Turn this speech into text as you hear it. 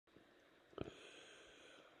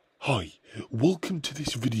Hi, welcome to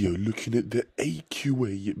this video looking at the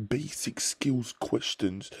AQA basic skills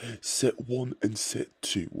questions set 1 and set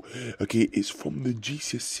 2. Okay, it's from the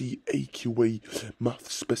GCSE AQA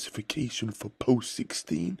math specification for post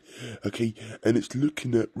 16. Okay, and it's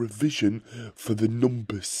looking at revision for the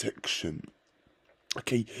numbers section.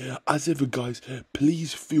 Okay, as ever guys,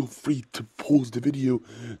 please feel free to pause the video,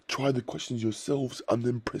 try the questions yourselves, and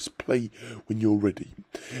then press play when you're ready.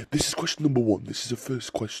 This is question number 1, this is the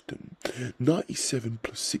first question. 97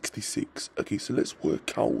 plus 66. Okay, so let's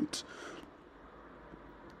work out,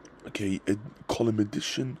 okay, a column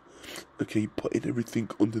addition, okay, putting everything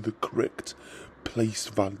under the correct place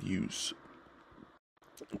values.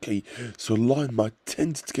 Okay, so line my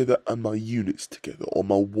tens together and my units together, or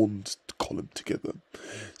my ones column together.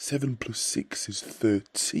 7 plus 6 is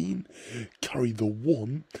 13. Carry the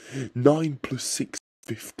 1. 9 plus 6 is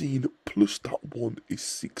 15. Plus that 1 is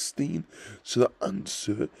 16. So the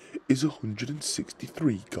answer is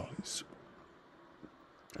 163, guys.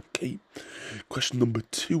 Okay, question number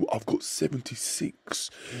 2. I've got 76.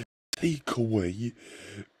 Take away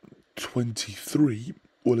 23.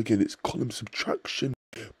 Well, again, it's column subtraction,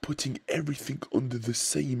 putting everything under the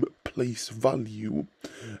same place value.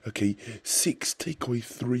 Okay, 6 take away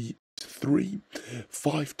 3 is 3.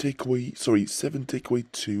 7 take away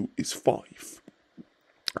 2 is 5.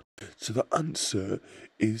 So the answer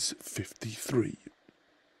is 53.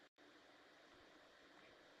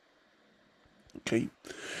 Okay,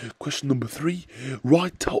 question number 3.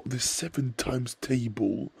 Write out the 7 times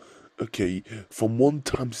table. Okay, from 1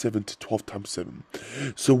 times 7 to 12 times 7.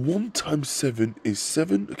 So 1 times 7 is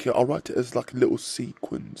 7. Okay, I'll write it as like a little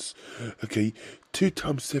sequence. Okay, 2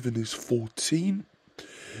 times 7 is 14.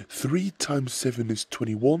 3 times 7 is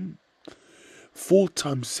 21. 4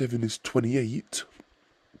 times 7 is 28.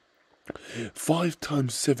 5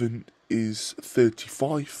 times 7 is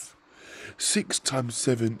 35. 6 times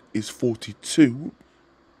 7 is 42.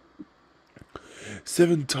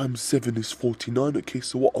 7 times 7 is 49. Okay,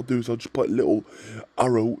 so what I'll do is I'll just put a little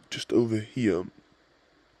arrow just over here.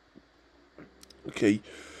 Okay,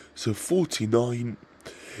 so 49.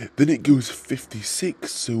 Then it goes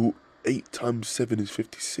 56, so 8 times 7 is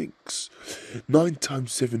 56. 9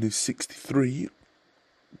 times 7 is 63.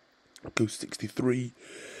 It goes 63.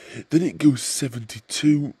 Then it goes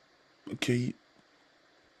 72. Okay.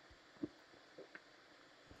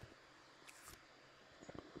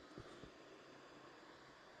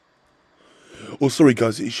 Oh, sorry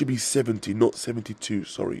guys, it should be 70, not 72,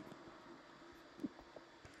 sorry.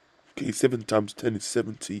 Okay, 7 times 10 is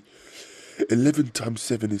 70. 11 times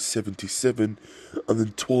 7 is 77. And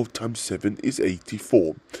then 12 times 7 is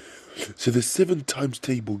 84. So the 7 times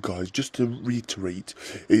table, guys, just to reiterate,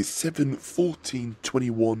 is 7, 14,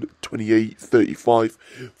 21, 28, 35,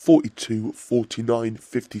 42, 49,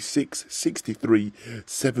 56, 63,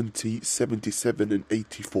 70, 77, and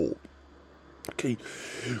 84. Okay,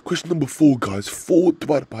 question number 4, guys. 4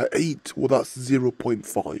 divided by 8, well, that's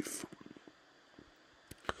 0.5.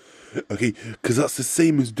 Okay, because that's the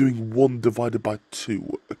same as doing 1 divided by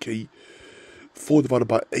 2. Okay, 4 divided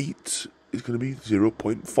by 8 is going to be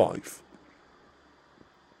 0.5.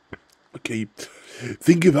 Okay,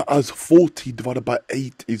 think of it as 40 divided by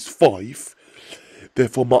 8 is 5.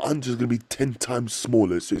 Therefore, my answer is going to be 10 times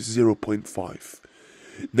smaller, so it's 0.5.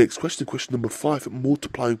 Next question, question number 5,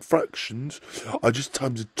 multiplying fractions. I just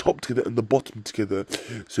times the top together and the bottom together.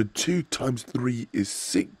 So 2 times 3 is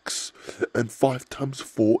 6, and 5 times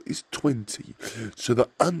 4 is 20. So the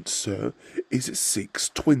answer is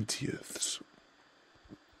 6/20.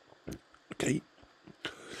 Okay,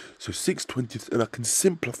 so 6/20, and I can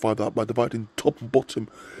simplify that by dividing top and bottom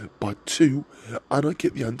by 2, and I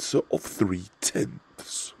get the answer of 3/10.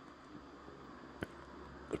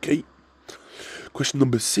 Okay. Question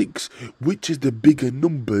number 6, which is the bigger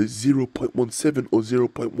number, 0.17 or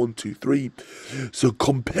 0.123? So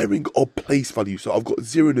comparing our place value, so I've got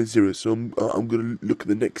 0 and a 0, so I'm going to look at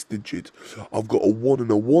the next digit. I've got a 1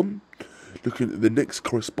 and a 1. Looking at the next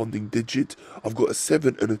corresponding digit, I've got a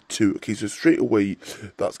 7 and a 2. Okay, so straight away,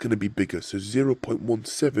 that's going to be bigger. So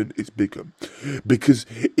 0.17 is bigger. Because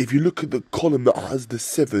if you look at the column that has the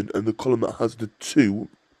 7 and the column that has the 2,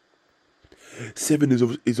 7 is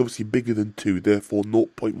obviously bigger than 2, therefore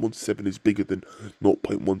 0.17 is bigger than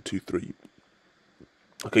 0.123.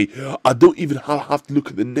 Okay, I don't even have to look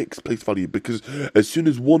at the next place value, because as soon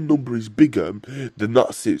as one number is bigger, then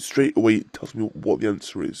that's it. Straight away it tells me what the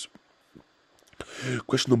answer is.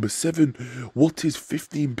 Question number 7, what is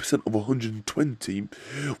 15% of 120?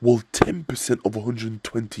 Well, 10% of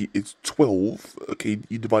 120 is 12. Okay,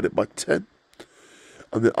 you divide it by 10.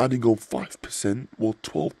 And then adding on 5%, well,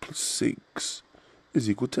 12 plus 6 is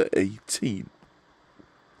equal to 18.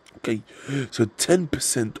 Okay, so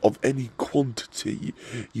 10% of any quantity,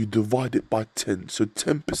 you divide it by 10. So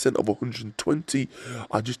 10% of 120,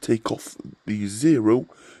 I just take off the 0,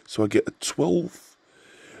 so I get a 12.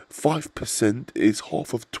 5% is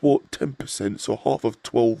half of 10%, so half of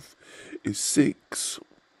 12 is 6.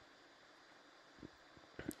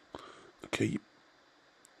 Okay,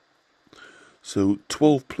 so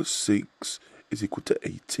 12 plus 6 is equal to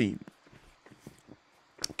 18.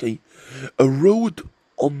 Okay, a road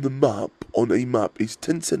on a map is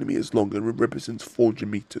 10 centimeters long and represents 400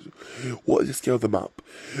 meters. What is the scale of the map?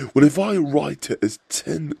 Well, if I write it as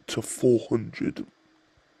 10 to 400,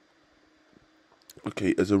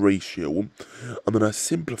 okay, as a ratio, and then I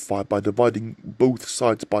simplify by dividing both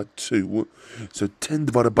sides by 2, so 10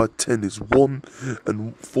 divided by 10 is 1,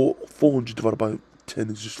 and 400 divided by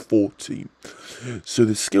 10 is just 40. So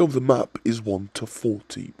the scale of the map is 1 to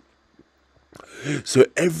 40. So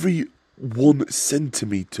every 1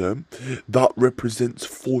 centimeter, that represents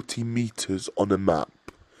 40 meters on a map.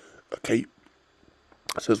 Okay,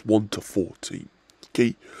 so it's 1 to 40.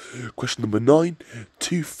 Okay, question number 9.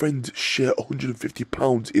 2 friends share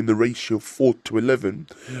 £150 in the ratio 4 to 11.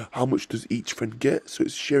 How much does each friend get? So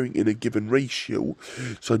it's sharing in a given ratio.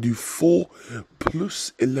 So I do 4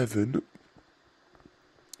 plus 11,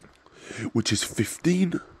 which is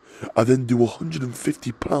 15. I then do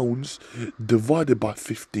 £150 divided by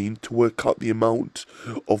 15 to work out the amount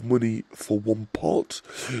of money for one part.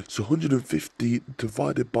 So 150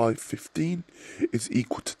 divided by 15 is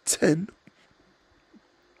equal to 10.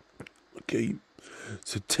 Okay,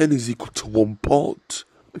 so 10 is equal to one part.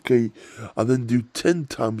 Okay, I then do 10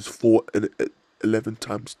 times 4 and 11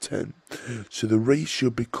 times 10. So the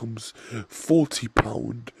ratio becomes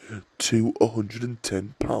 £40 to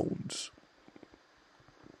 £110.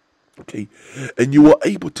 Okay, and you are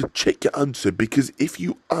able to check your answer, because if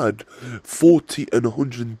you add 40 and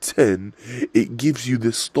 110, it gives you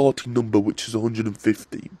the starting number, which is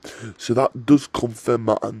 150. So that does confirm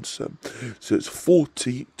my answer. So it's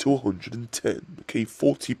 40 to 110. Okay,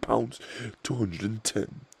 £40 to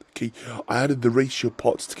 110. Okay, I added the ratio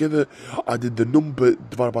parts together. I did the number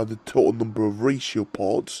divided by the total number of ratio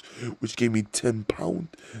parts, which gave me £10.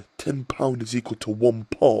 £10 is equal to one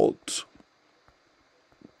part.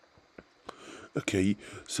 Okay,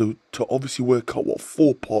 so to obviously work out what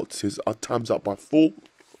 4 parts is, I times that by 4.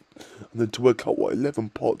 And then to work out what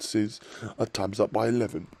 11 parts is, I times that by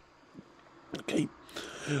 11. Okay,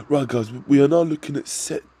 right guys, we are now looking at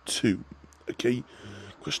set 2. Okay,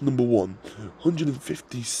 question number 1.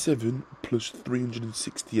 157 plus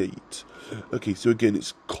 368. Okay, so again,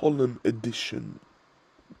 it's column addition.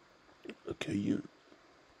 Okay, yeah.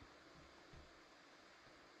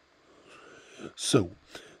 So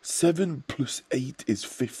 7 plus 8 is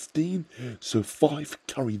 15, so 5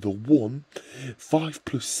 carry the 1, 5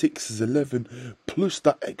 plus 6 is 11, plus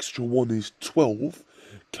that extra 1 is 12,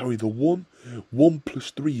 carry the 1, 1 plus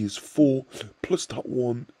 3 is 4, plus that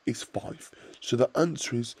 1 is 5. So the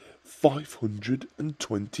answer is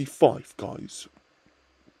 525, guys.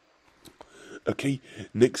 Okay,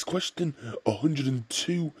 next question.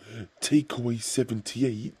 102 take away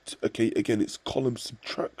 78. Okay, again, it's column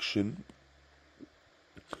subtraction.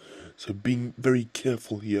 So being very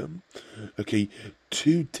careful here. Okay,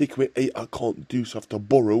 2 take away 8 I can't do, so I have to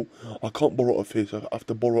borrow. I can't borrow off here, so I have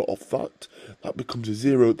to borrow off that. That becomes a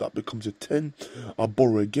 0, that becomes a 10. I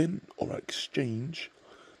borrow again, or I exchange.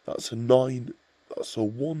 That's a 9, that's a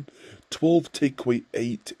 1. 12 take away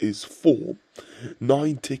 8 is 4.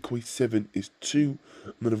 9 take away 7 is 2.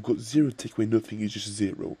 And then I've got 0 take away nothing is just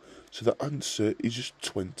 0. So the answer is just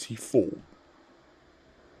 24.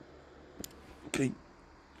 Okay.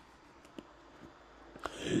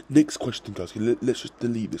 Next question, guys. Let's just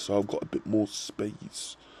delete this so I've got a bit more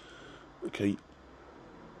space. Okay.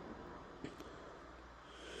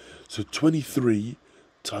 So 23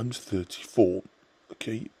 times 34.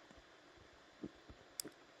 Okay.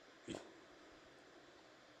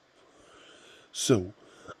 So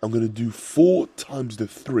I'm going to do 4 times the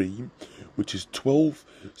 3, which is 12.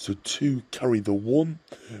 So 2 carry the 1.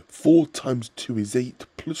 4 times 2 is 8,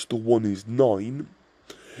 plus the 1 is 9.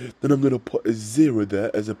 Then I'm going to put a 0 there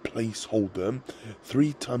as a placeholder.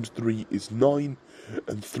 3 times 3 is 9,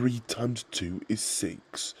 and 3 times 2 is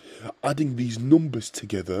 6. Adding these numbers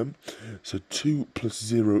together, so 2 plus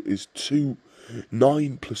 0 is 2,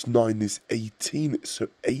 9 plus 9 is 18, so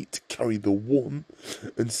 8 carry the 1,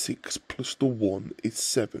 and 6 plus the 1 is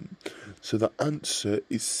 7. So the answer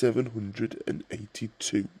is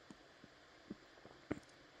 782.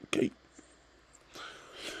 Okay.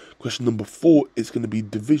 Question number 4 is going to be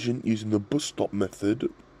division using the bus stop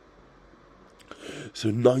method. So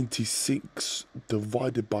 96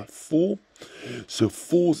 divided by 4. So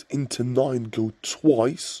 4's into 9 go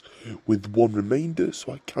twice with 1 remainder.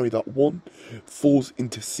 So I carry that 1. 4's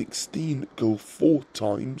into 16 go 4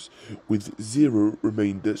 times with 0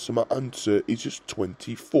 remainder. So my answer is just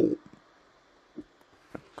 24.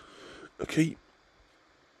 Okay.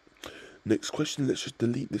 Next question. Let's just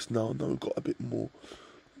delete this now. Now we've got a bit more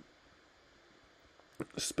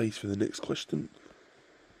space for the next question.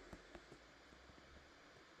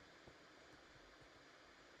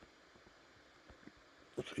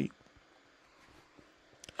 Okay.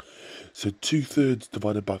 So 2/3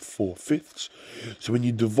 divided by 4/5. So when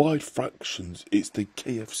you divide fractions, it's the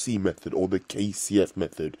KFC method or the KCF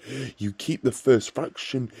method. You keep the first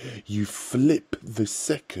fraction, you flip the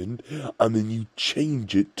second, and then you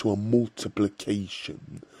change it to a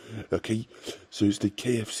multiplication. Okay, so it's the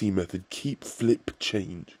KFC method, keep, flip,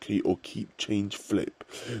 change, okay, or keep, change, flip.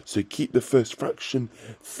 So keep the first fraction,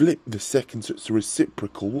 flip the second, so it's a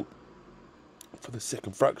reciprocal for the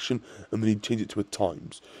second fraction, and then you change it to a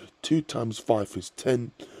times. 2 times 5 is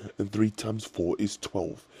 10, and 3 times 4 is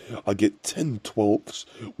 12. I get 10/12,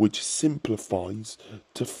 which simplifies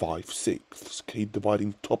to 5/6, okay,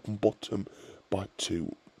 dividing top and bottom by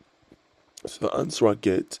 2. So the answer I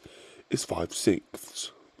get is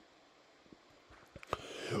 5/6.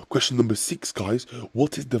 Question number 6, guys.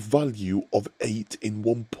 What is the value of 8 in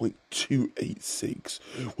 1.286?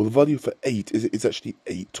 Well, the value for 8 is actually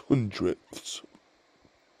 8/100ths.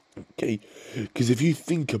 Okay, because if you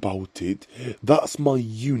think about it, that's my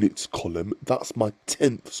units column, that's my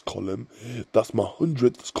tenths column, that's my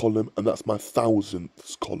hundredths column, and that's my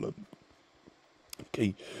thousandths column.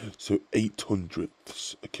 Okay, so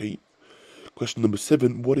 8/100ths. Okay, question number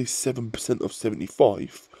 7. What is 7% of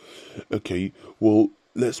 75? Okay, well,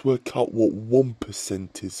 let's work out what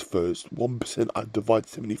 1% is first. 1%, I divide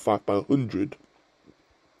 75 by 100,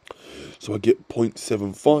 so I get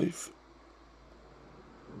 0.75.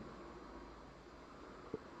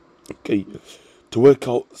 Okay, to work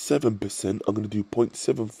out 7%, I'm going to do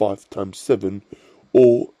 0.75 times 7,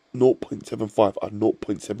 or 0.75 and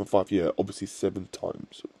 0.75, yeah, obviously 7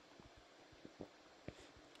 times.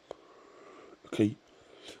 Okay,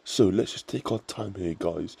 so let's just take our time here,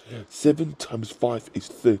 guys. 7 times 5 is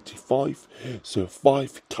 35, so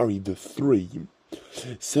 5 carry the 3.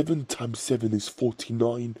 7 times 7 is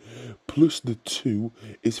 49, plus the 2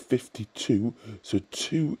 is 52, so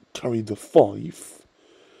 2 carry the 5.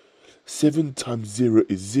 7 times 0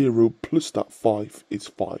 is 0, plus that 5 is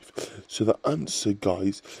 5. So the answer,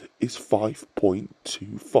 guys, is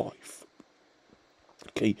 5.25.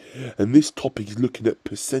 Okay, and this topic is looking at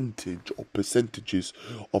percentage or percentages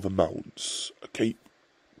of amounts. Okay.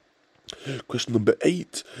 Question number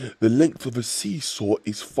 8. The length of a seesaw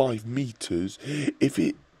is 5 meters. If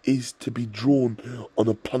it is to be drawn on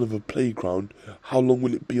a plan of a playground, how long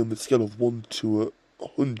will it be on the scale of 1 to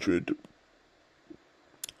 100?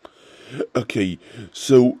 Okay,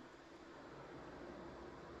 so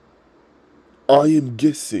I am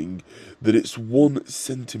guessing that it's 1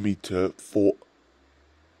 centimeter for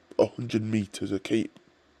 100 meters, okay?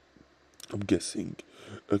 I'm guessing.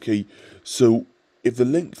 Okay, so if the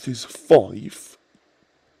length is 5,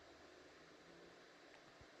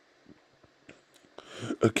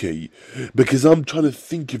 okay, because I'm trying to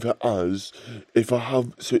think of it as, if I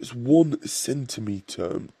have, so it's 1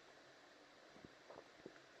 centimeter,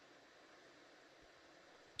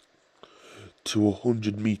 to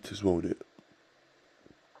 100 meters, won't it?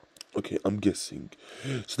 Okay, I'm guessing.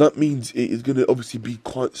 So that means it is going to obviously be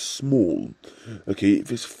quite small. Okay,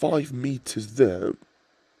 if it's 5 meters there,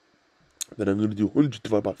 then I'm going to do 100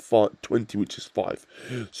 divided by 20, which is 5.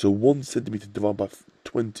 So 1 centimeter divided by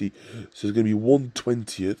 20, so it's going to be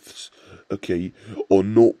 1/20th, okay, or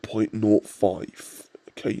 0.05,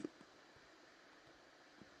 okay.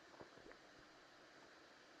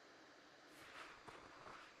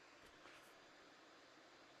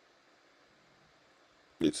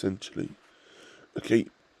 Essentially, okay,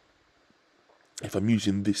 if I'm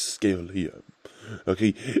using this scale here,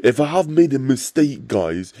 okay, if I have made a mistake,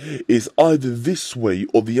 guys, it's either this way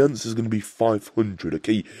or the answer is going to be 500,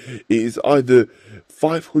 okay, it is either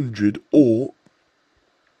 500 or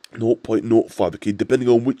 0.05, okay, depending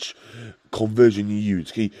on which conversion you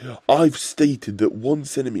use, okay. I've stated that 1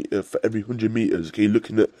 centimeter for every 100 meters, okay,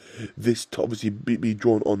 looking at this to obviously be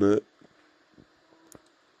drawn on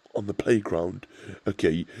the playground,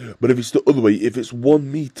 okay, but if it's the other way, if it's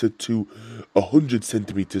 1 meter to 100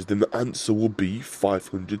 centimeters, then the answer will be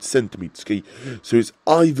 500 centimeters, okay, so it's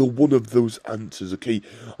either one of those answers, okay.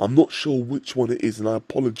 I'm not sure which one it is, and I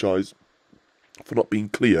apologize for not being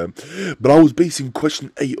clear, but I was basing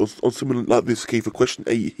question 8 on something like this. Okay, for question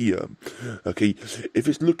 8 here, okay, if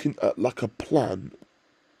it's looking at like a plan,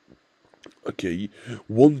 okay,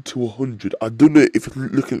 1 to 100. I don't know if it's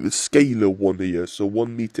looking at the scalar one here, so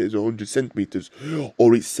 1 meter is 100 centimeters,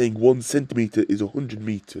 or it's saying 1 centimeter is 100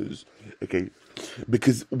 meters. Okay,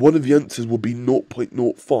 because one of the answers will be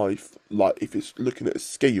 0.05, like if it's looking at a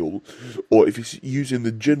scale, or if it's using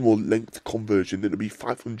the general length conversion, then it'll be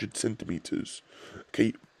 500 centimeters.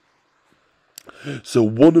 Okay. So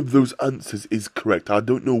one of those answers is correct. I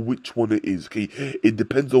don't know which one it is, okay? It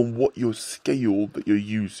depends on what your scale that you're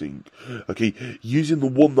using, okay? Using the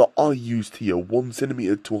one that I used here, 1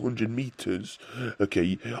 centimeter to 100 meters,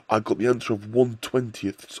 okay, I got the answer of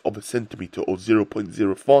 1/20th of a centimeter, or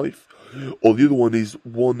 0.05. Or the other one is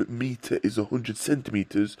 1 meter is 100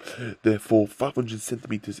 centimeters, therefore 500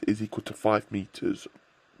 centimeters is equal to 5 meters.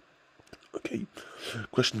 Okay,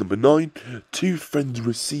 question number 9. Two friends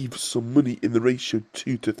receive some money in the ratio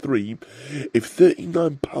 2 to 3. If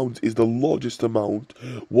 £39 is the largest amount,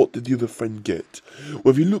 what did the other friend get?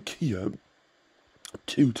 Well, if you look here,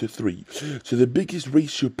 2 to 3. So the biggest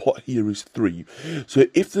ratio pot here is 3. So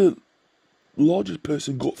if the largest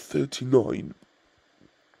person got 39,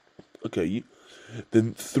 okay,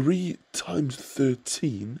 then 3 times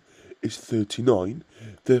 13 is 39.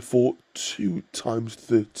 Therefore, 2 times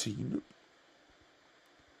 13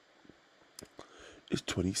 is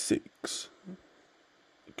 26.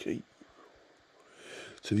 Okay.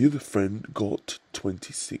 So the other friend got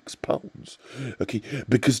 £26. Okay,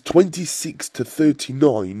 because 26 to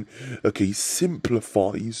 39, okay,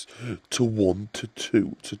 simplifies to 1 to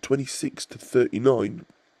 2. So 26 to 39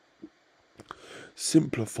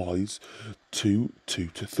 simplifies to 2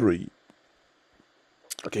 to 3.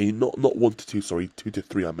 Okay, not 1 to 2, sorry, 2 to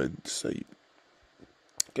 3 I meant to say.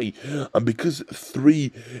 Okay, and because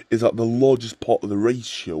 3 is at the largest part of the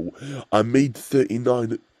ratio, I made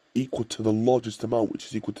 39 equal to the largest amount, which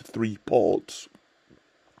is equal to 3 parts.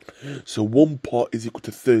 So 1 part is equal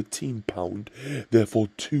to £13, therefore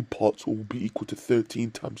 2 parts will be equal to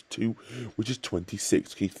 13 times 2, which is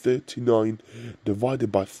 26. Okay, 39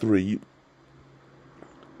 divided by 3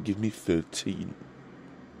 give me 13.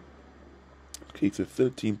 Okay, so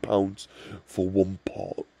 £13 for 1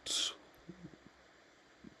 part.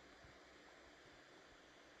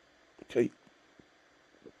 Okay.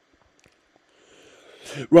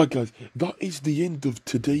 Right guys, that is the end of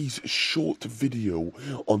today's short video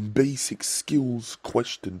on basic skills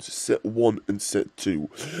questions set 1 and set 2.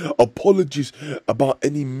 Apologies about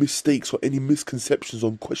any mistakes or any misconceptions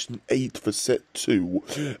on question 8 for set 2,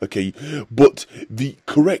 okay, but the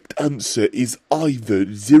correct answer is either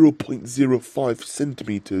 0.05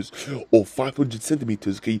 centimeters or 500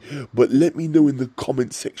 centimeters, okay, but let me know in the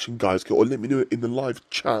comment section guys, okay, or let me know in the live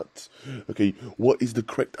chat, okay, what is the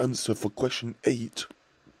correct answer for question 8.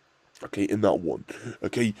 Okay, in that one.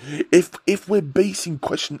 Okay, if we're basing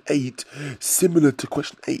question 8 similar to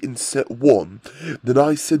question 8 in set 1, then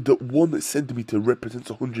I said that 1 centimeter represents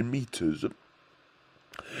 100 meters.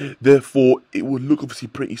 Therefore, it would look obviously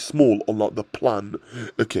pretty small on like the plan.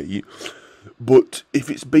 Okay, but if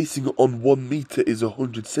it's basing it on 1 meter is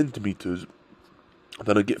 100 centimeters,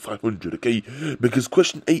 then I get 500. Okay, because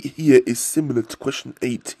question 8 here is similar to question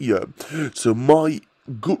 8 here. So my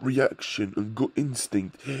gut reaction and gut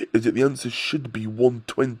instinct is that the answer should be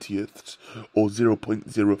 1/20th or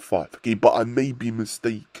 0.05. Okay, but I may be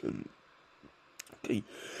mistaken. Okay,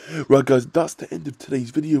 right guys, that's the end of today's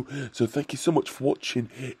video, so thank you so much for watching.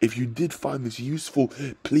 If you did find this useful,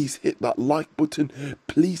 please hit that like button,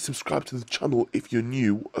 please subscribe to the channel if you're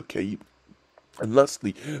new, okay, and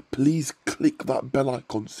lastly, please click that bell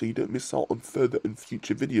icon so you don't miss out on further and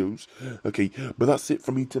future videos. Okay, but that's it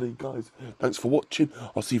from me today, guys. Thanks for watching.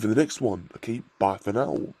 I'll see you for the next one. Okay, bye for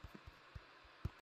now.